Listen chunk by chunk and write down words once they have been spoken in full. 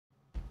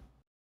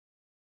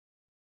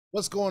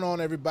What's going on,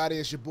 everybody?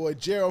 It's your boy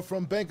Gerald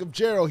from Bank of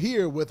Gerald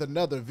here with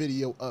another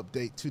video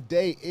update.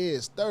 Today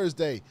is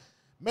Thursday,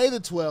 May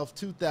the 12th,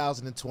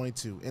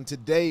 2022. And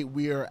today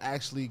we are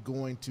actually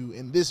going to,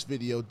 in this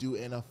video, do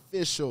an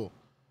official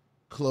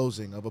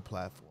closing of a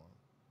platform.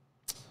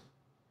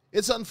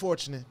 It's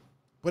unfortunate,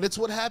 but it's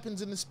what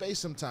happens in the space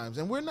sometimes.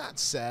 And we're not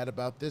sad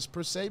about this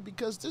per se,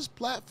 because this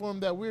platform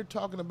that we're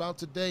talking about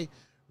today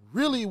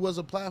really was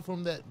a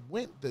platform that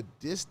went the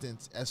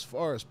distance as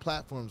far as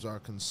platforms are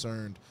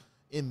concerned.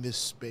 In this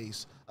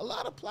space, a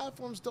lot of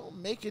platforms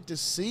don't make it to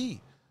see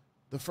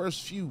the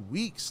first few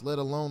weeks, let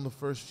alone the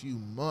first few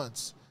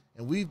months.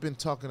 And we've been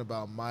talking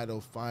about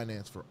Mido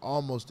Finance for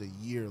almost a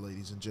year,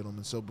 ladies and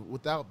gentlemen. So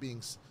with that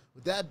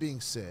being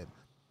said,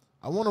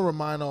 I want to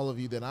remind all of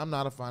you that I'm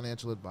not a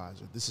financial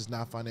advisor. This is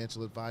not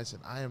financial advice,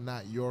 and I am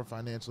not your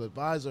financial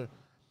advisor.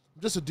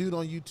 I'm just a dude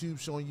on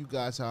YouTube showing you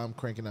guys how I'm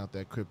cranking out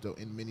that crypto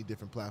in many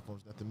different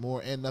platforms, nothing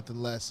more and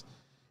nothing less.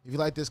 If you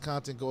like this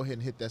content, go ahead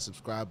and hit that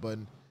subscribe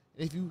button.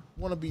 If you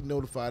want to be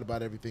notified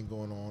about everything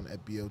going on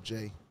at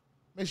BOJ,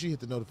 make sure you hit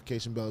the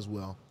notification bell as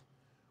well.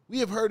 We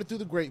have heard it through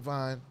the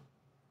grapevine.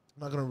 I'm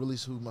not going to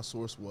release who my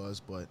source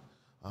was, but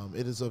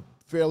it is a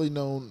fairly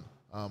known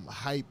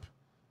hype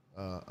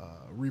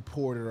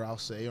reporter, I'll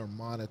say, or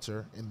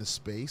monitor in the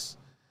space.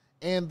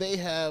 And they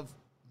have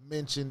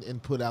mentioned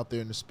and put out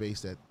there in the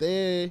space that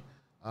they,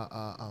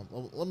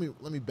 let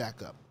me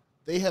back up.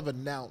 They have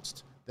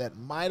announced that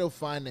Mido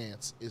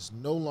Finance is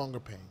no longer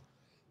paying.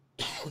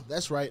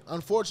 That's right.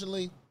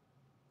 Unfortunately,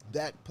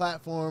 that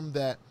platform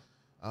that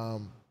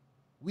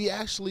we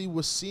actually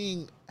was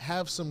seeing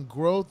have some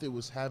growth. It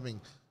was having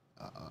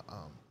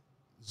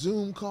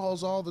Zoom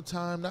calls all the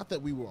time. Not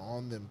that we were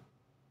on them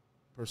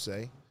per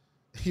se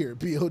here at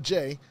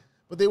BOJ,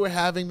 but they were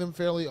having them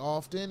fairly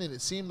often, and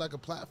it seemed like a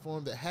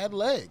platform that had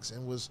legs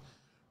and was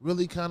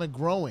really kind of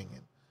growing.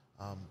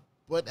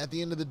 But at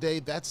the end of the day,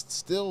 that's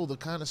still the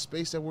kind of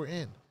space that we're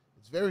in.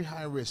 It's very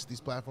high risk.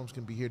 These platforms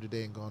can be here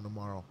today and gone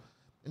tomorrow.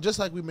 And just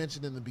like we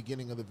mentioned in the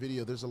beginning of the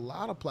video, there's a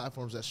lot of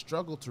platforms that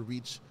struggle to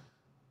reach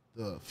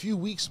the few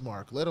weeks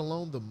mark, let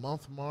alone the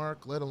month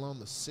mark, let alone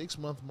the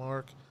 6-month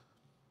mark.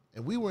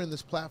 And we were in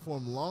this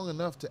platform long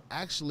enough to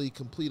actually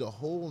complete a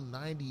whole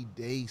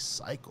 90-day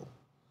cycle.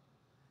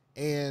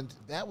 And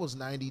that was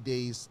 90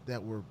 days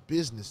that were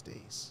business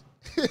days,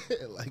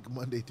 like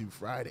Monday through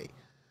Friday.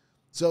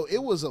 So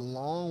it was a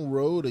long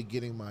road of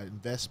getting my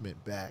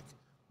investment back,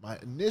 my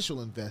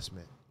initial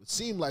investment. It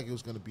seemed like it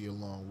was going to be a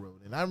long road.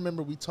 And I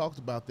remember we talked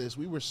about this.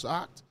 We were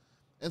shocked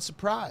and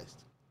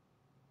surprised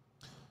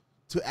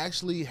to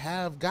actually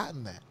have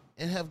gotten that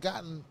and have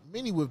gotten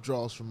many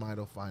withdrawals from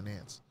Mido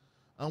Finance.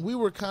 We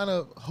were kind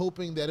of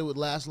hoping that it would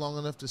last long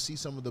enough to see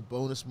some of the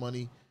bonus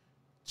money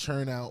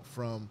churn out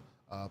from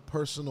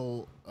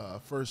personal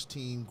first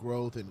team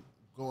growth and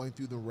going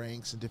through the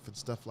ranks and different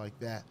stuff like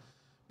that.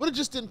 But it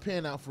just didn't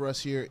pan out for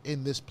us here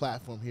in this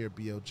platform here at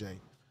BOJ.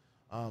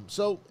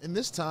 So in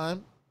this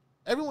time,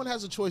 everyone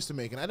has a choice to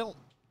make, and I don't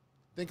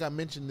think I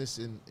mentioned this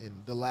in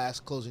the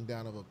last closing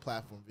down of a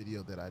platform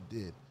video that I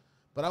did,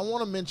 but I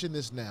want to mention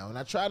this now, and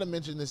I try to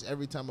mention this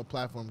every time a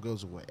platform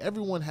goes away.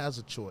 Everyone has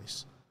a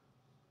choice.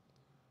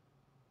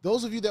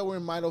 Those of you that were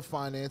in Mido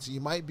Finance, you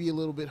might be a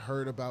little bit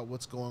hurt about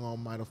what's going on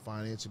in Mido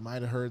Finance. You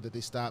might have heard that they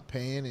stopped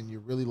paying, and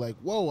you're really like,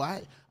 whoa,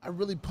 I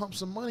really pumped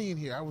some money in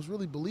here. I was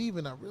really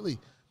believing.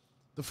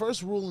 The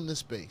first rule in this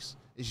space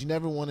is you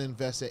never want to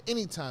invest at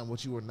any time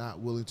what you are not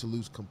willing to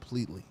lose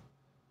completely.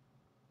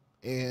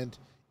 And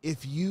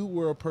if you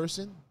were a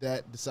person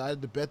that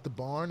decided to bet the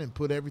barn and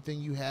put everything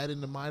you had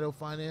into Mido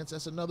Finance,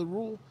 that's another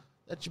rule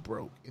that you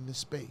broke in this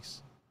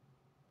space.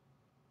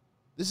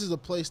 This is a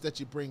place that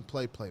you bring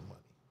play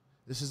money.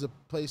 This is a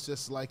place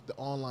that's like the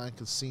online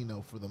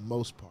casino for the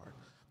most part.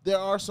 There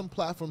are some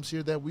platforms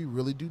here that we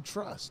really do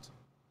trust.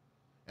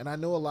 And I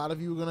know a lot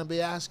of you are going to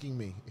be asking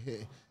me,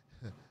 hey,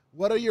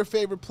 what are your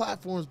favorite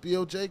platforms,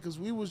 BOJ? Because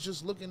we was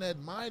just looking at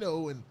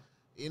Mido and,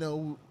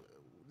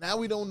 now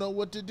we don't know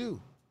what to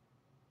do.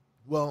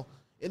 Well,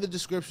 in the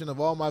description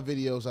of all my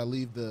videos, I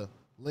leave the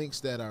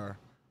links that are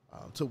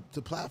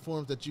to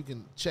platforms that you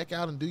can check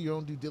out and do your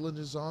own due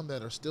diligence on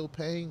that are still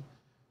paying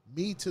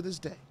me to this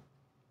day.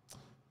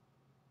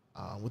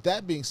 With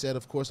that being said,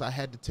 of course, I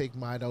had to take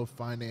Mido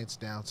Finance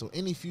down. So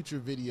any future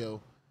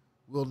video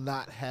will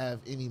not have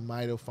any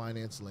Mido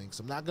Finance links.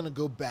 I'm not going to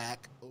go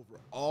back over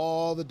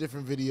all the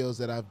different videos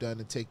that I've done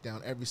and take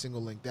down every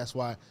single link. That's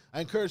why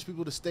I encourage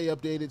people to stay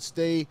updated,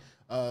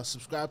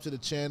 subscribe to the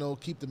channel,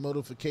 keep the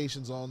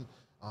notifications on,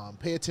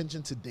 pay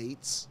attention to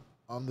dates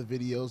on the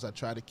videos. I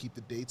try to keep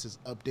the dates as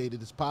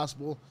updated as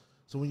possible.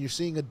 So when you're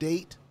seeing a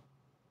date,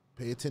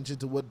 pay attention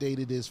to what date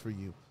it is for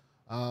you.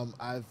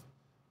 I've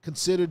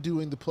considered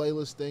doing the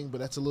playlist thing, but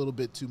that's a little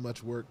bit too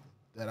much work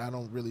that I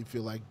don't really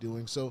feel like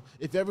doing. So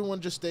if everyone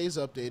just stays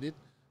updated,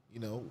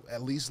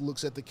 at least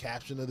looks at the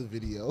caption of the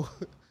video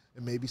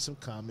and maybe some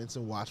comments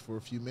and watch for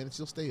a few minutes,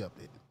 you'll stay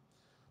updated.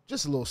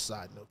 Just a little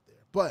side note there.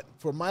 But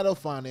for Mido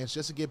Finance,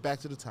 just to get back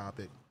to the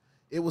topic,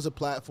 it was a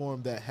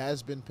platform that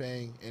has been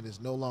paying and is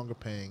no longer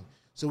paying.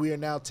 So we are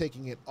now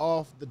taking it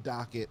off the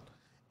docket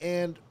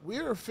And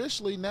we're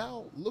officially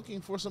now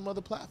looking for some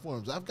other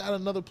platforms. I've got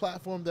another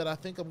platform that I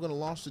think I'm going to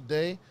launch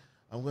today.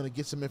 I'm going to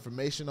get some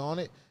information on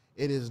it.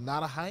 It is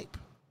not a hype.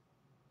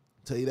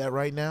 I'll tell you that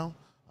right now.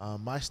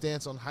 My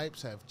stance on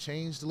hypes have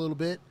changed a little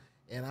bit,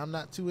 and I'm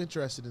not too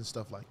interested in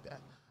stuff like that.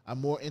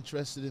 I'm more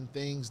interested in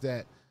things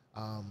that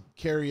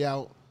carry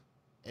out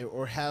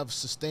or have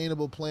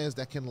sustainable plans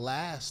that can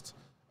last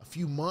a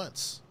few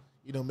months,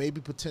 you know,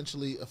 maybe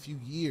potentially a few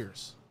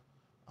years.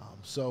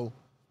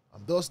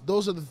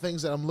 Those are the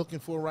things that I'm looking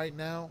for right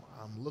now.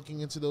 I'm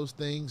looking into those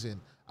things, and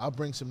I'll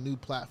bring some new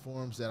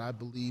platforms that I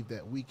believe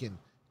that we can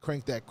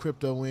crank that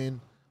crypto in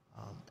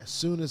as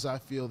soon as I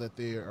feel that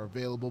they are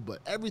available. But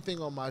everything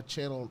on my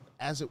channel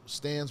as it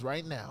stands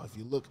right now, if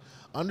you look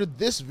under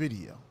this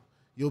video,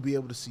 you'll be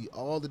able to see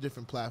all the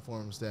different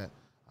platforms that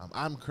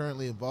I'm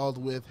currently involved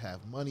with, have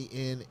money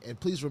in. And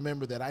please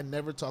remember that I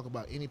never talk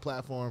about any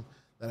platform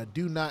that I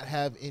do not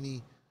have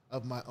any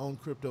of my own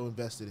crypto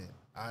invested in.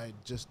 I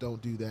just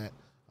don't do that.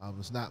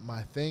 It's not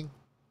my thing.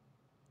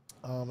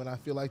 And I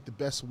feel like the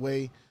best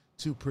way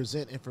to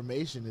present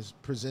information is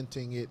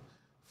presenting it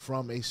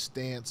from a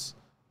stance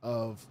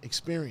of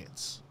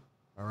experience.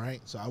 All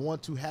right. So I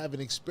want to have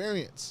an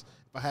experience.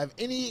 If I have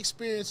any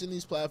experience in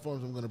these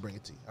platforms, I'm going to bring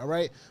it to you. All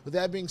right. With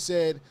that being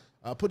said,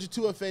 put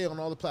your 2FA on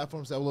all the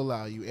platforms that will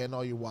allow you and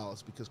all your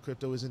wallets, because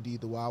crypto is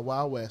indeed the wild,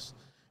 wild west.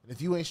 And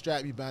if you ain't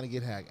strapped, you're bound to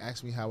get hacked.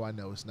 Ask me how I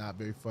know. It's not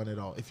very fun at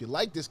all. If you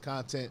like this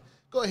content,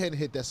 go ahead and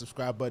hit that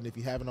subscribe button if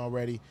you haven't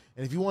already.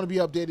 And if you want to be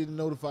updated and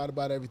notified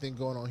about everything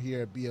going on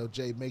here at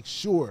BLJ, make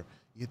sure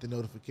you hit the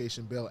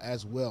notification bell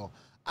as well.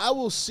 I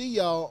will see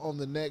y'all on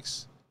the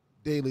next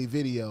daily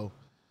video.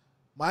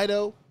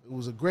 Mido, it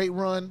was a great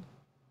run.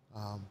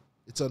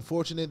 It's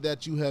unfortunate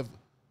that you have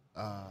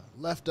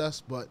left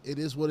us, but it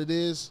is what it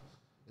is.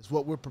 It's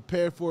what we're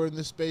prepared for in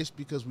this space,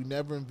 because we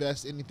never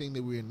invest anything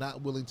that we are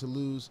not willing to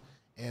lose.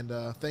 And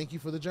thank you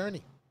for the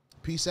journey.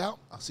 Peace out.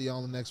 I'll see you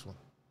on the next one.